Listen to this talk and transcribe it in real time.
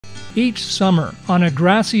Each summer, on a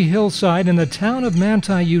grassy hillside in the town of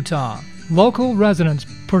Manti, Utah, local residents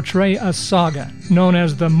portray a saga known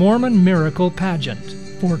as the Mormon Miracle Pageant.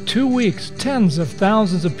 For 2 weeks, tens of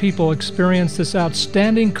thousands of people experience this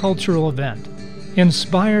outstanding cultural event.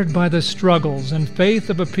 Inspired by the struggles and faith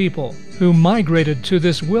of a people who migrated to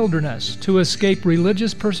this wilderness to escape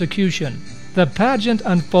religious persecution, the pageant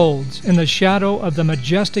unfolds in the shadow of the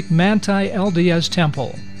majestic Manti LDS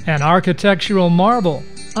Temple, an architectural marvel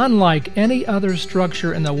unlike any other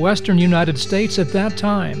structure in the western United States at that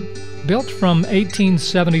time. Built from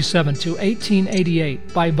 1877 to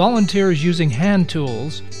 1888 by volunteers using hand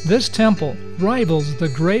tools, this temple rivals the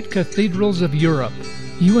great cathedrals of Europe.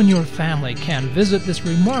 You and your family can visit this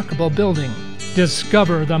remarkable building,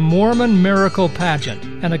 discover the Mormon Miracle Pageant,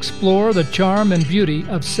 and explore the charm and beauty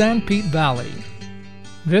of Sanpete Valley.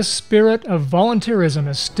 This spirit of volunteerism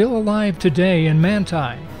is still alive today in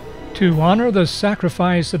Manti. To honor the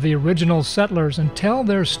sacrifice of the original settlers and tell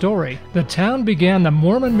their story, the town began the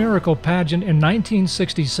Mormon Miracle Pageant in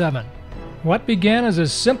 1967. What began as a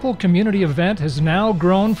simple community event has now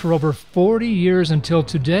grown for over 40 years until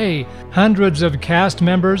today. Hundreds of cast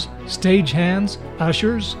members, stagehands,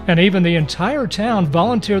 ushers, and even the entire town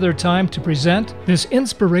volunteer their time to present this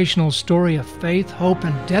inspirational story of faith, hope,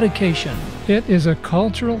 and dedication. It is a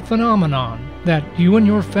cultural phenomenon that you and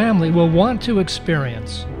your family will want to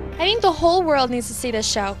experience. I think the whole world needs to see this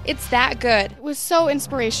show. It's that good. It was so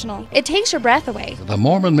inspirational. It takes your breath away. The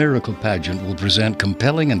Mormon Miracle Pageant will present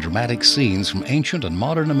compelling and dramatic scenes from ancient and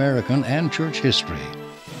modern American and church history.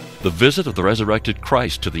 The visit of the resurrected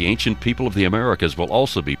Christ to the ancient people of the Americas will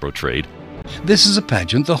also be portrayed. This is a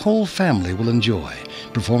pageant the whole family will enjoy.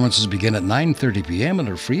 Performances begin at 9:30 p.m. and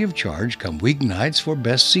are free of charge come weeknights for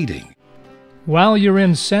best seating. While you're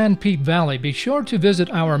in Sanpete Valley, be sure to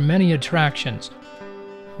visit our many attractions.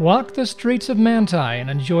 Walk the streets of Manti and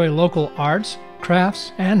enjoy local arts,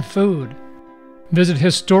 crafts, and food. Visit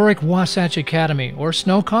historic Wasatch Academy or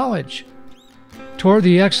Snow College. Tour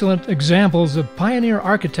the excellent examples of pioneer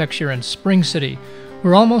architecture in Spring City,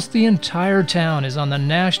 where almost the entire town is on the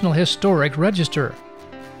National Historic Register.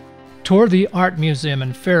 Tour the Art Museum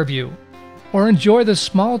in Fairview, or enjoy the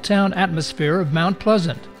small-town atmosphere of Mount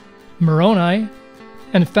Pleasant, Moroni,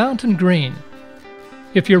 and Fountain Green.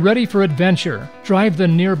 If you're ready for adventure, drive the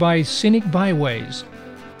nearby scenic byways.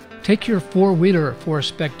 Take your four-wheeler for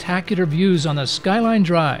spectacular views on the Skyline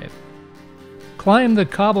Drive. Climb the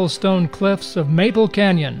cobblestone cliffs of Maple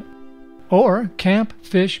Canyon, or camp,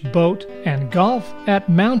 fish, boat, and golf at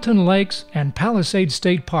Mountain Lakes and Palisade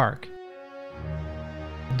State Park.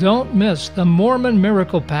 Don't miss the Mormon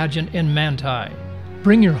Miracle Pageant in Manti.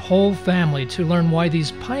 Bring your whole family to learn why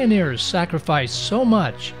these pioneers sacrificed so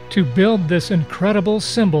much to build this incredible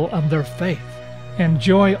symbol of their faith.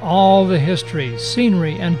 Enjoy all the history,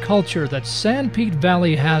 scenery, and culture that Sanpete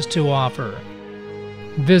Valley has to offer.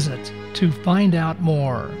 Visit to find out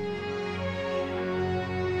more.